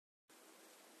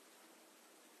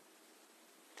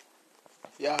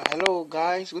Yeah, hello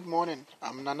guys, good morning.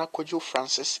 I'm Nana Kojo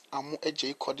Francis. I'm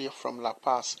AJ Kodia from La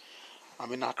Paz.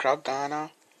 I'm in Accra, Ghana,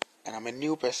 and I'm a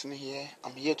new person here.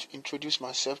 I'm here to introduce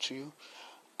myself to you.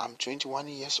 I'm 21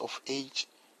 years of age,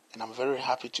 and I'm very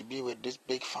happy to be with this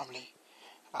big family.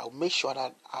 I'll make sure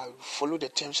that I'll follow the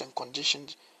terms and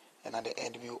conditions, and at the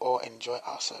end, we'll all enjoy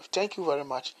ourselves. Thank you very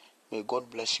much. May God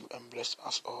bless you and bless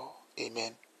us all.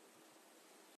 Amen.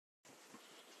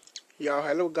 Yeah,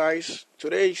 hello guys.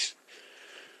 Today is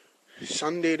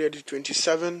Sunday, the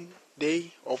 27th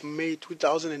day of May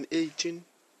 2018,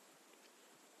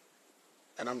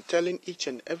 and I'm telling each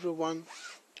and everyone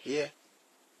here,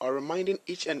 or reminding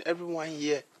each and everyone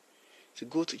here, to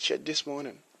go to church this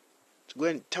morning, to go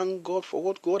and thank God for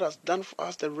what God has done for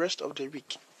us the rest of the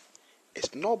week.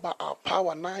 It's not by our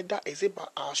power, neither is it by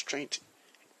our strength,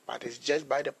 but it's just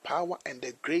by the power and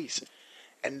the grace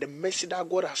and the mercy that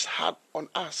God has had on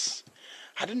us.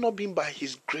 Had it not been by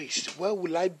His grace, where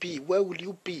will I be? Where will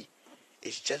you be?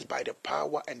 It's just by the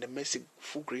power and the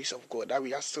merciful grace of God that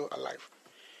we are still alive.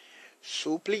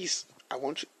 So please, I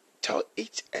want to tell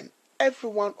each and every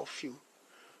one of you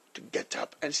to get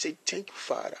up and say, thank you,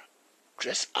 Father.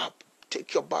 Dress up,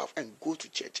 take your bath, and go to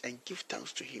church and give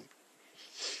thanks to Him.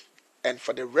 And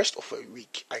for the rest of a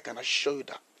week, I can assure you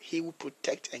that He will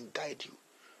protect and guide you.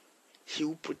 He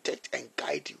will protect and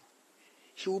guide you.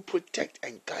 He will protect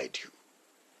and guide you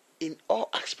in all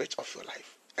aspects of your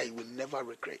life. And you will never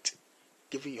regret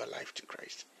giving your life to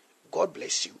Christ. God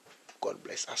bless you. God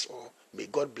bless us all. May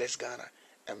God bless Ghana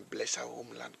and bless our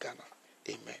homeland, Ghana.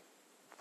 Amen.